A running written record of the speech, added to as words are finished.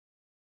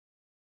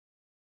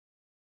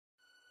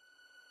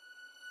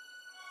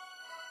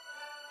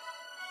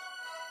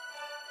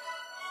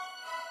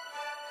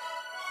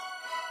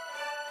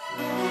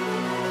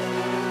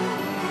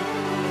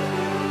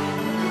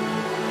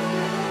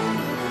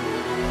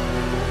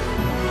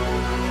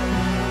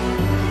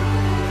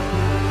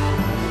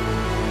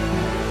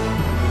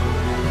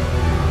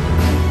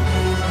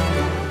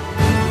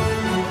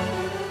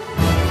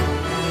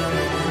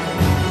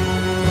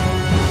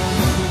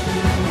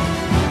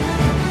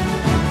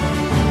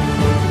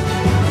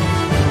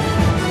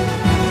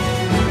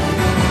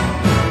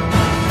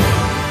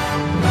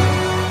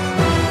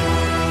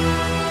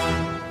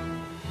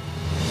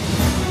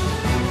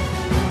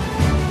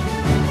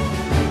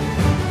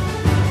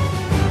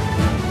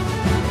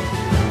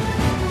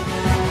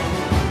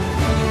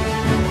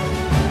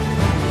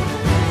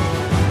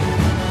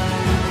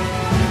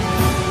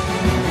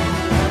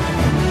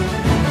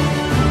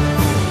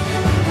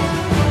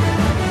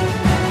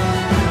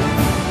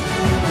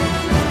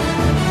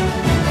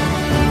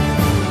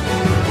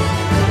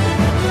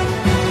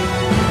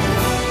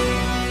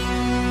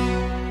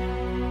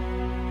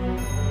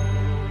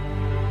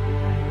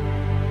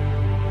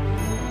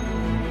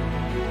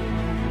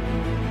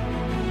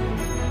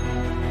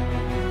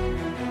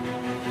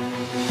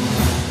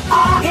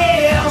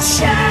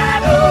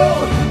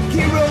shadow,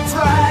 heroes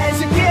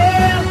rise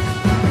again.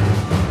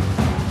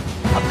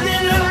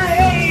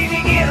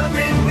 Obliterating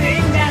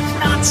everything that's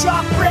not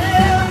your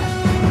friend.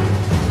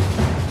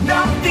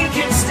 Nothing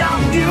can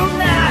stop you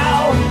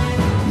now.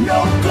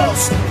 No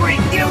ghost to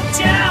bring you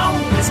down.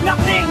 There's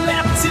nothing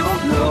left to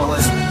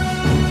lose.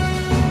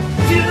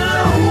 You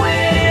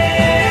win.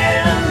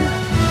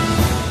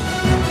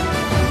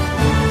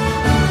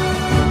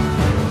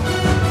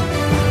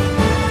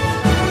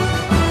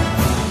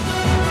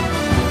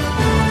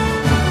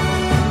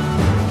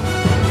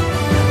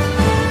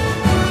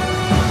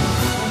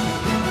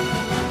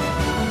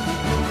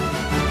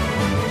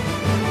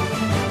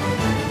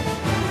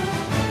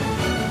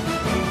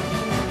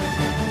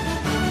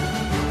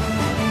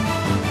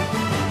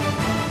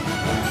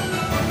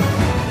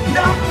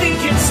 Nothing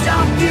can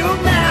stop you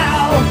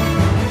now.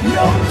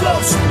 No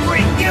ghost will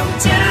bring you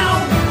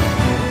down.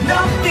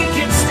 Nothing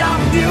can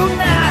stop you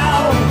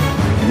now.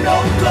 No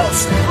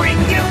ghost will bring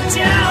you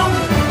down.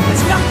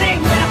 There's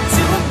nothing left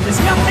to.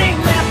 There's nothing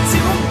left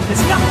to.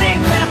 There's nothing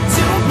left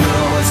to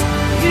lose.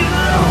 You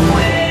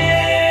win.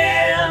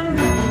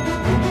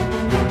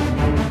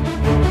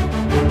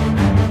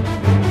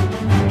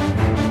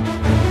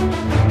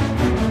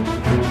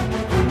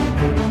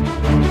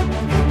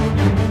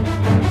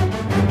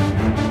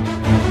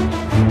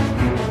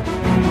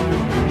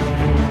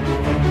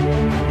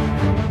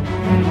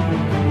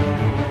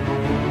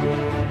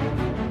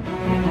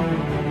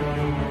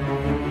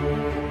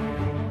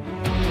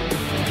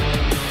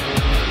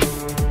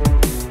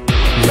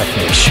 Let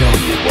me show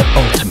you what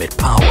ultimate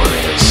power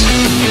is.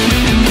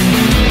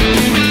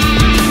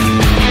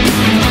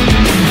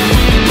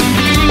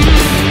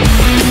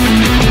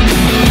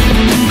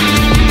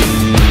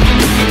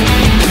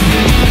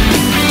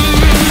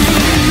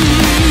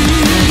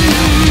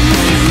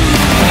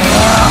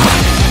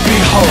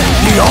 Behold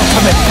the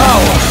ultimate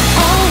power!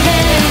 All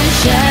hidden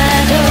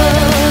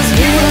shadows,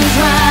 heroes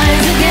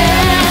rise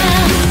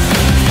again.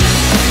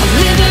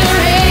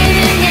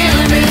 Liberating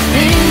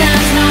everything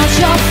that's not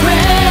your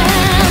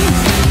friend.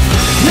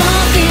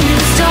 Nothing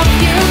can stop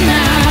you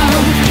now.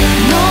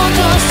 No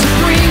ghost to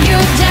bring you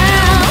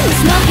down.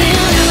 There's nothing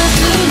left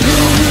to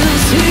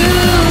lose. You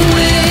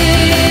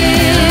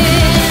win.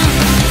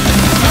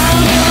 All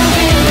your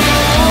heroes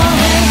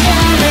have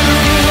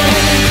gathered.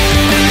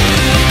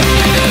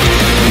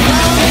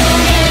 All your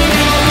heroes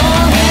have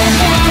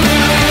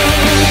gathered.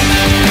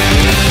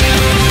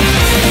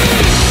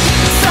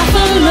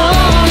 Suffer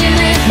long and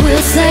it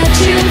will set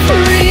you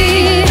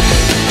free.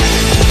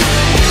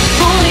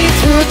 Only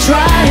through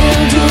trial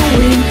do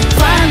we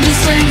find the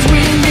strength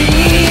we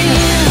need.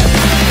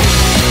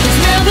 It's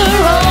never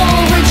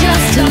over,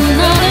 just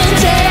another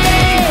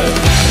day.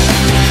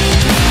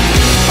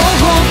 All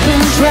hope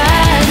and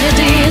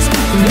tragedies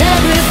and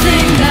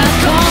everything that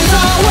comes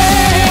our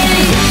way.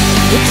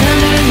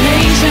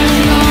 Determination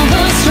of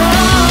the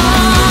strong.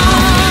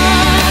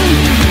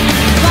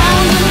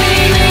 Found the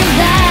meaning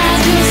that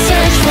you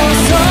search for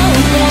so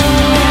long.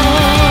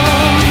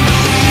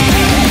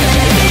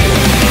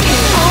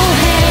 All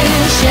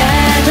hidden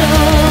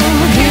shadow,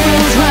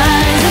 heroes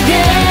rise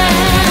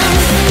again.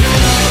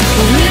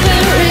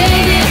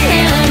 Liberating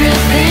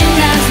everything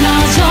that's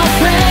not your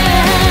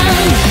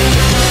friend.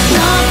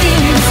 Nothing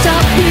can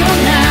stop you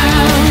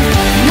now.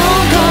 No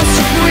ghost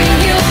to bring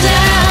you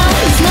down.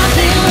 There's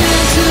nothing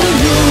left to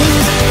lose.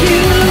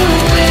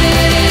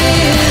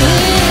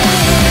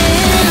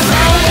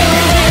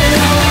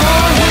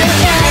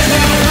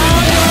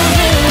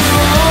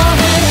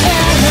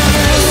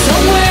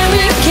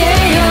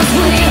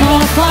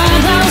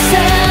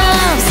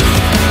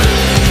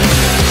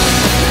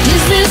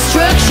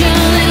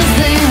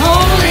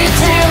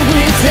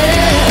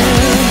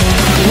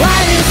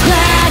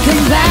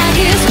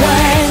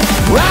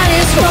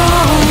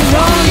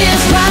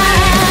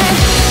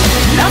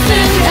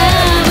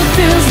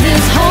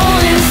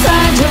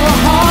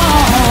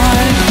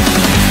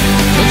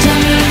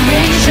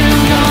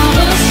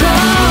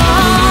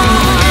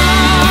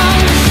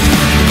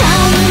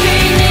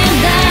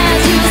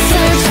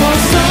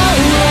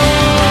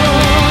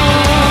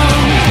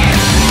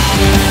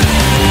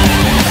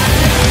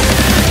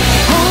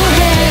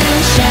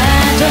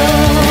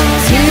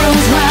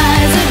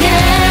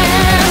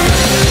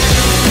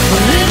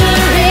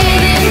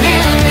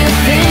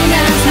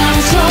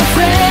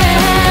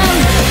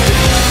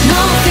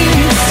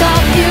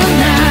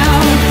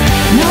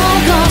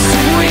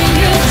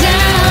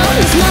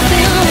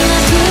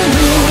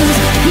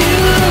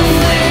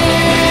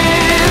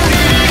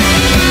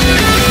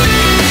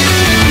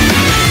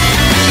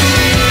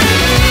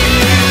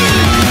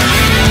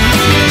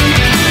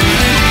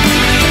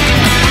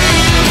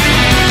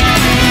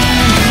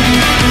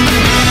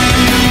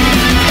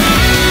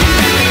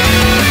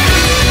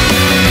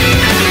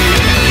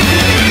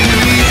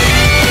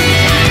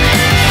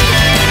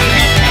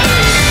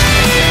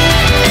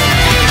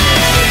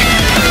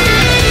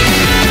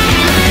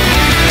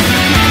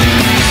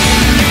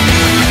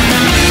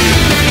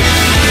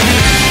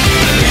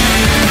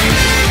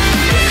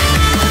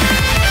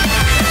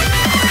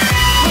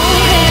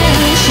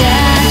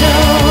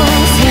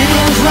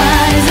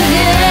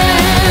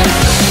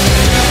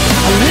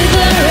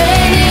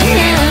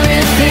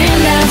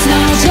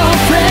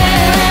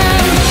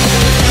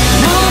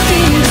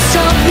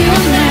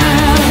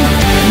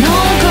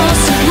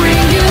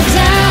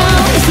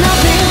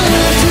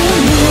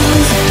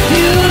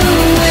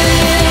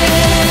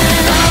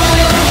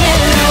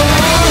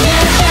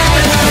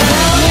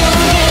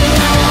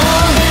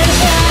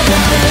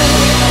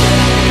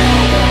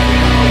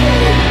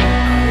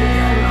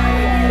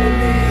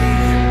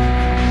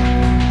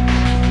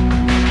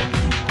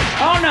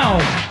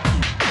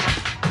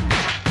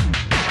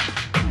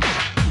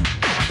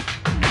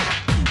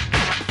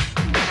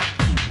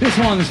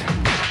 This one's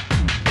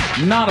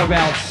not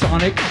about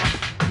Sonic.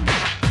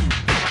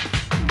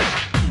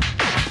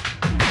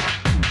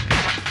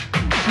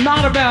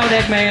 Not about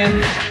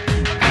Eggman.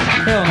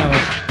 Hell no.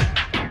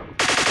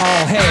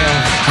 All hail.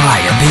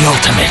 I am the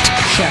ultimate.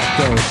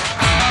 Shadow.